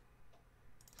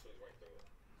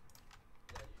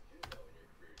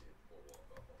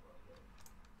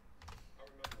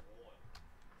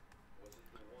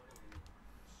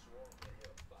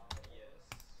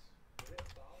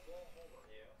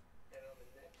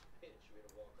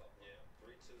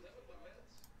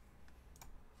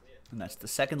 And that's the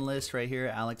second list right here,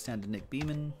 Alexander Nick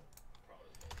Beeman.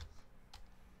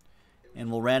 And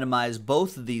we'll randomize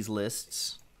both of these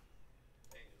lists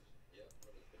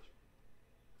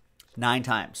 9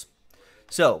 times.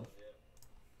 So,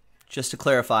 just to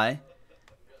clarify,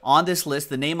 on this list,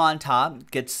 the name on top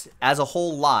gets, as a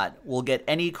whole lot, will get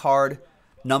any card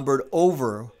numbered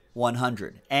over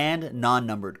 100 and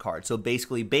non-numbered cards. So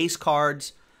basically base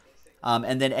cards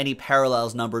and then any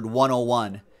parallels numbered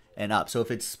 101 and up. So if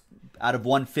it's out of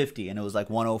 150 and it was like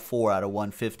 104 out of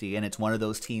 150 and it's one of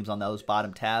those teams on those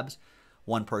bottom tabs,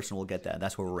 one person will get that.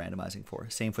 That's what we're randomizing for.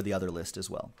 Same for the other list as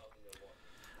well.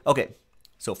 Okay,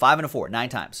 so 5 and a 4, 9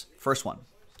 times. First one.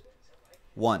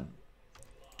 1,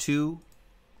 2,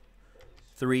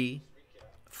 3,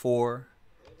 4,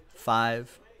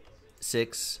 5,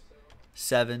 6,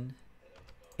 7,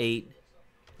 8,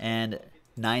 and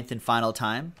 9th and final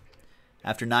time.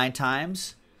 After 9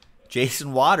 times,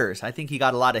 Jason Waters. I think he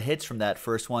got a lot of hits from that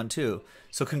first one too.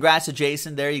 So congrats to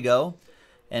Jason. There you go.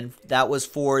 And that was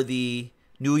for the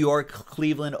New York,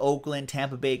 Cleveland, Oakland,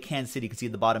 Tampa Bay, Kansas City. You can see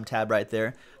the bottom tab right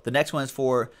there. The next one is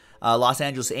for Los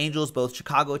Angeles Angels, both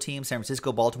Chicago teams, San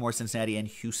Francisco, Baltimore, Cincinnati, and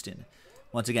Houston.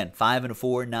 Once again, 5 and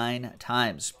 4, 9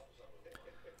 times.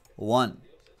 1,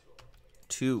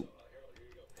 2,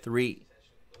 3,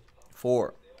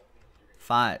 4,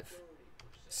 5,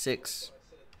 6,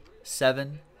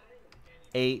 7,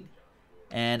 8,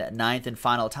 and 9th and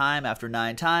final time. After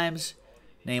 9 times,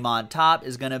 name on top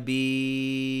is going to be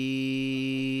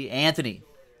Anthony.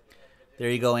 There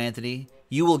you go, Anthony.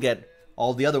 You will get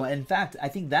all the other ones. In fact, I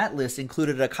think that list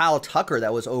included a Kyle Tucker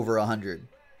that was over 100.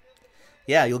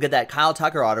 Yeah, you'll get that Kyle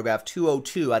Tucker autograph,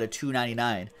 202 out of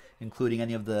 299, including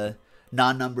any of the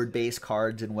non-numbered base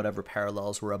cards and whatever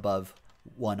parallels were above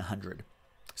 100.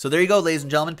 So there you go, ladies and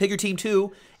gentlemen. Pick your team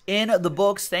 2 in the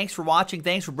books. Thanks for watching.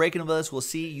 Thanks for breaking with us. We'll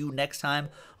see you next time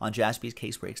on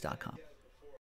jaspyscasebreaks.com.